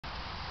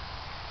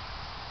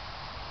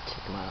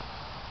Check him out.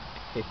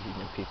 He's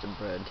eating a piece of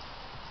bread.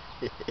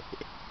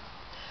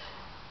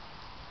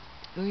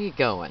 Where are you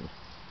going?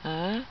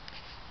 Huh?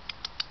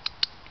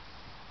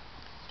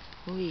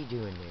 What are you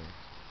doing there?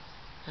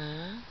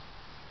 Huh?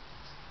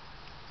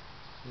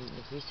 Eating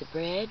a piece of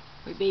bread?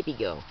 Where'd baby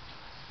go?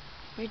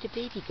 Where'd the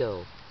baby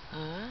go?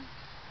 Huh?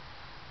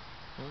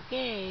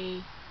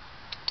 Okay.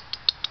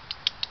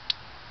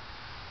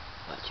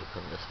 Watch you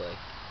come this way.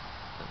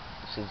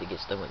 As soon as he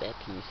gets done with that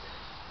piece.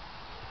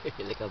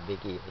 Look how big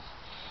he is.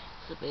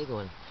 It's a big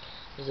one.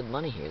 There's a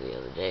bunny here the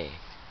other day.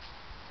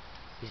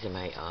 These are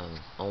my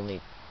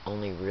only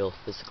real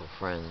physical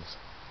friends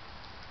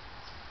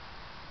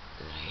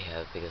that I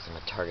have, because I'm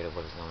a target of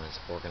what is known as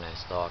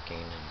organized stalking,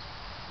 and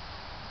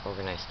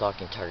organized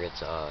stalking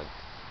targets are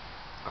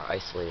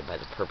isolated by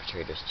the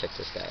perpetrators. Check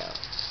this guy out.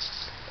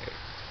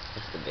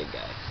 That's the big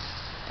guy.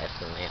 That's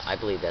the male. I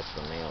believe that's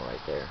the male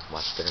right there.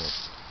 Watch their.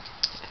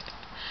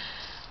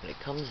 When it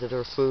comes to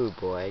their food,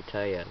 boy, I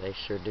tell you, they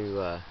sure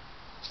do.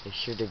 They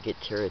sure do get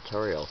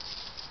territorial.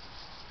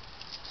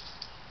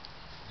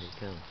 Here he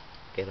comes.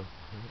 Get him.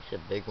 He's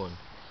a big one.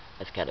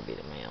 That's got to be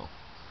the male.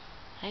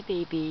 Hi,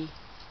 baby.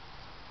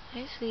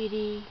 Hi,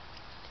 sweetie.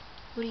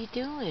 What are you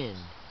doing?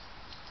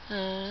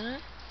 Huh?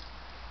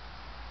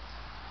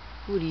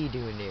 What are you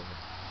doing there?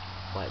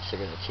 Watch, they're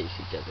gonna chase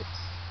each other.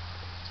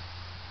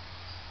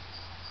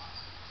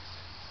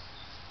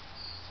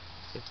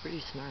 They're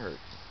pretty smart.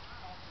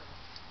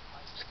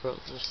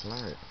 Squirrels are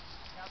smart.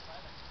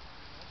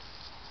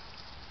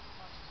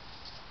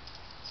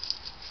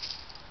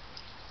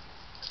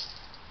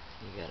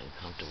 You got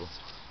uncomfortable.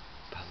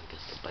 Probably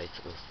because the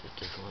bicyclist that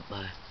just went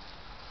by.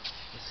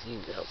 Let's see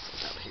who else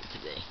is out here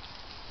today.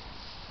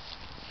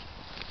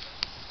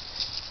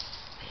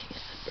 Dang,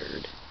 it's a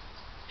bird.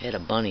 I had a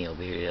bunny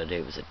over here the other day.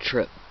 It was a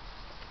trip.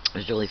 It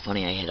was really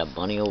funny. I had a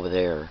bunny over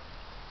there.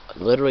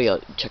 Literally,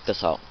 check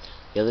this out.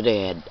 The other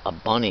day I had a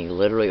bunny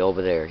literally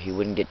over there. He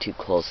wouldn't get too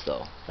close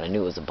though. But I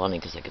knew it was a bunny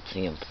because I could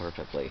see him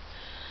perfectly.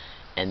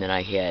 And then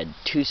I had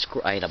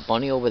I had a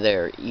bunny over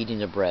there eating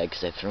the bread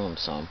because I threw him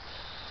some.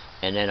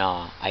 And then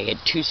I had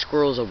two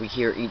squirrels over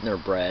here eating their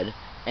bread.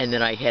 And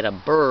then I had a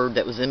bird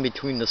that was in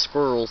between the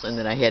squirrels. And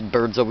then I had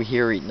birds over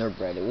here eating their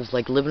bread. It was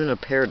like living in a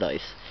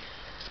paradise.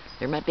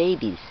 They're my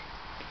babies.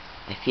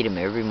 I feed them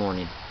every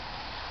morning.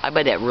 I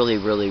buy that really,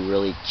 really,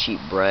 really cheap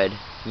bread.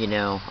 You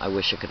know, I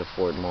wish I could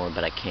afford more,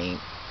 but I can't.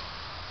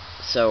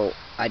 So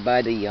I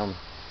buy the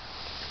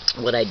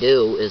what I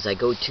do is I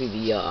go to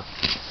the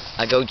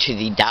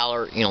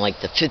dollar, you know, like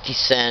the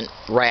 50-cent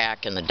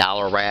rack and the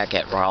dollar rack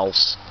at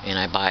Rouse, and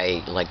I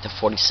buy like the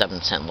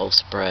 47-cent loaf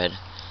spread,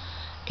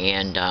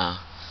 and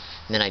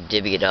then I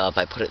divvy it up.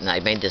 I put it in. I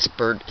made this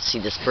bird. See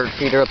this bird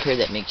feeder up here?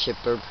 That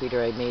makeshift bird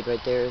feeder I made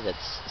right there.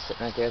 That's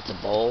sitting right there. It's a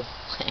bowl.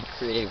 I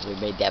creatively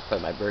made that for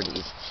my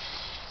birdies,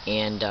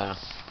 and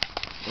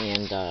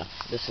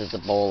this is the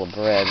bowl of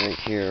bread right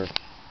here.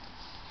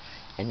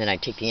 And then I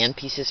take the end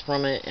pieces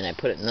from it and I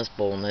put it in this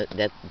bowl, and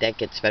that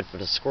gets fed for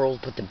the squirrels.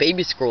 But the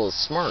baby squirrel is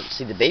smart.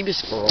 See, the baby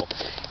squirrel,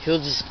 he'll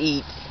just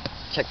eat.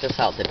 Check this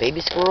out. The baby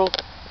squirrel.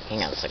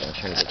 Hang on a second. I'm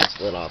trying to get this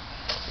lid off.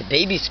 The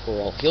baby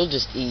squirrel, he'll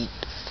just eat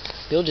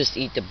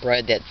the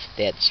bread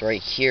that's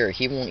right here.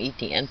 He won't eat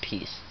the end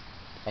piece.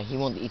 He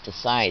won't eat the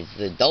sides.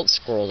 The adult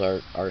squirrels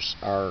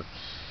are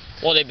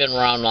well, they've been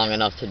around long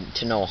enough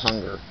to know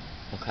hunger.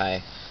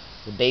 Okay.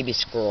 The baby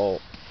squirrel,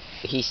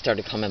 he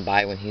started coming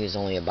by when he was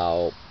only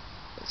about.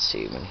 Let's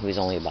see, when he was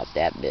only about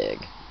that big.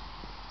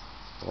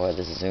 Boy,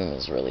 this zoom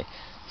is really...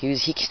 He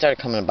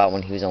started coming about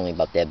when he was only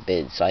about that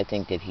big, so I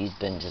think that he's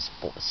been just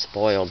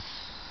spoiled.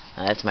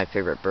 That's my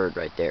favorite bird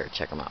right there.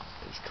 Check him out.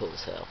 He's cool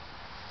as hell.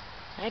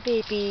 Hi,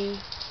 baby.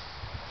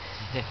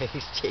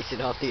 He's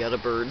chasing off the other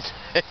birds.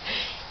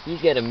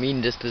 He's got a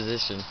mean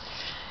disposition.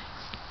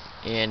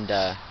 And,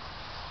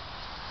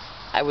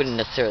 I wouldn't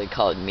necessarily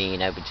call it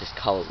mean. I would just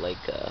call it, like,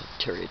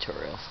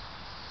 territorial.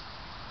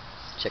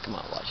 Check him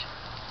out, watch.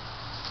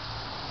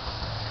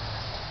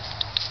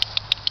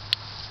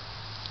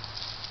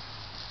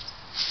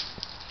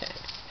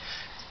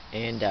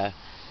 And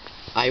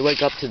I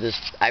wake up to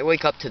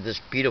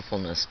this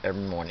beautifulness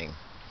every morning.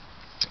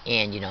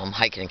 And you know, I'm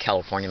hiking in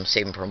California. I'm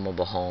saving for a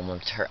mobile home.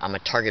 I'm a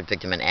target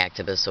victim and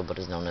activist, so what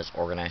is known as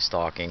organized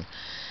stalking.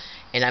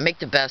 And I make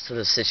the best of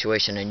the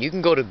situation. And you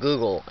can go to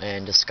Google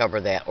and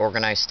discover that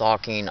organized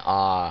stalking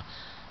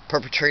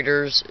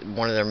perpetrators,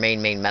 one of their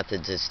main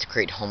methods is to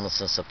create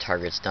homelessness of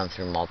targets done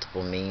through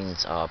multiple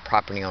means: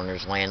 property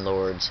owners,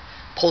 landlords,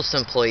 post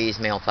employees,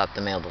 mail theft,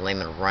 the mail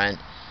delayment of rent.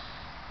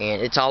 And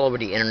it's all over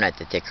the internet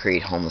that they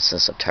create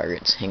homelessness of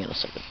targets. Hang on a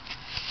second.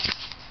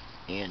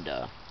 And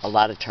a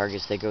lot of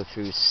targets, they go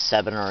through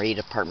 7 or 8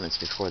 apartments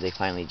before they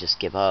finally just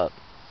give up.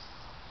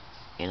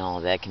 And all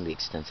of that can be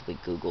extensively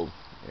Googled.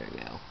 There you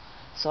go.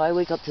 So I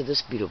wake up to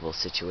this beautiful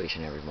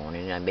situation every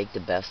morning, and I make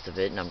the best of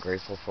it, and I'm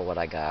grateful for what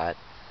I got.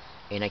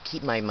 And I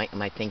keep my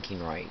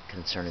thinking right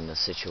concerning the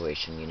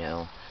situation, you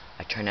know.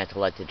 I try not to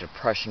let the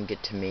depression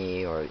get to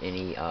me, or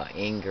any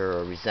anger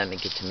or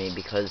resentment get to me,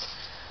 because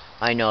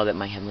I know that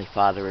my Heavenly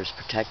Father is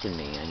protecting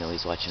me. I know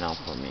He's watching out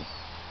for me.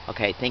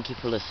 Okay, thank you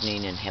for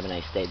listening and have a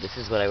nice day. This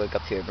is what I wake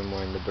up to every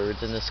morning, the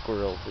birds and the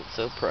squirrels. It's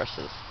so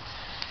precious.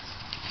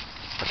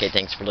 Okay,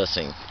 thanks for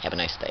listening. Have a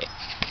nice day.